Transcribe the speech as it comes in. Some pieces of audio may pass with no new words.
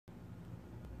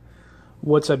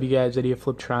What's up, you guys? Eddie of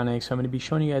Fliptroniks. I'm going to be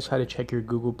showing you guys how to check your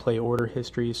Google Play order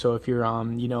history. So if you're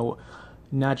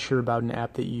not sure about an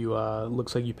app that you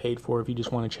looks like you paid for, if you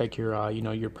just want to check your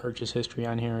your purchase history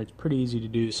on here, it's pretty easy to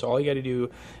do. So all you got to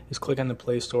do is click on the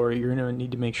Play Store. You're going to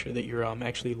need to make sure that you're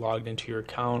actually logged into your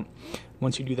account.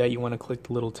 Once you do that, you want to click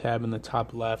the little tab in the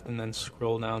top left and then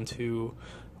scroll down to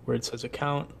where it says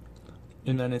account.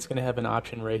 And then it's going to have an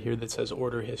option right here that says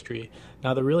order history.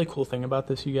 Now the really cool thing about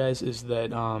this, you guys, is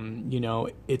that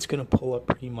it's going to pull up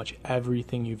pretty much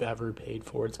everything you've ever paid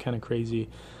for. It's kind of crazy.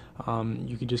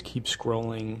 You can just keep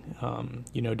scrolling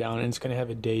down, and it's going to have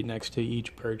a date next to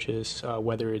each purchase,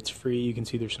 whether it's free. You can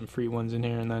see there's some free ones in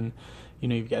here, and then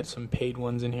you've got some paid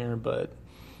ones in here. But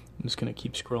I'm just going to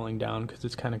keep scrolling down because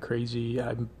it's kind of crazy.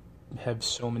 I have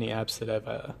so many apps that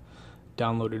I've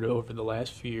downloaded over the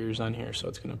last few years on here, so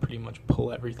it's going to pretty much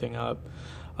pull everything up.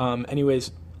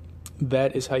 Anyways,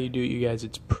 that is how you do it, you guys.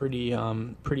 It's pretty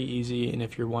easy, and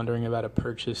if you're wondering about a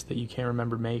purchase that you can't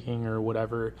remember making or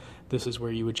whatever, this is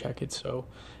where you would check it. So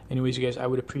anyways, you guys, I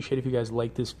would appreciate if you guys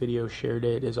liked this video, shared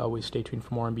it. As always, stay tuned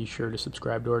for more, and be sure to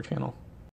subscribe to our channel.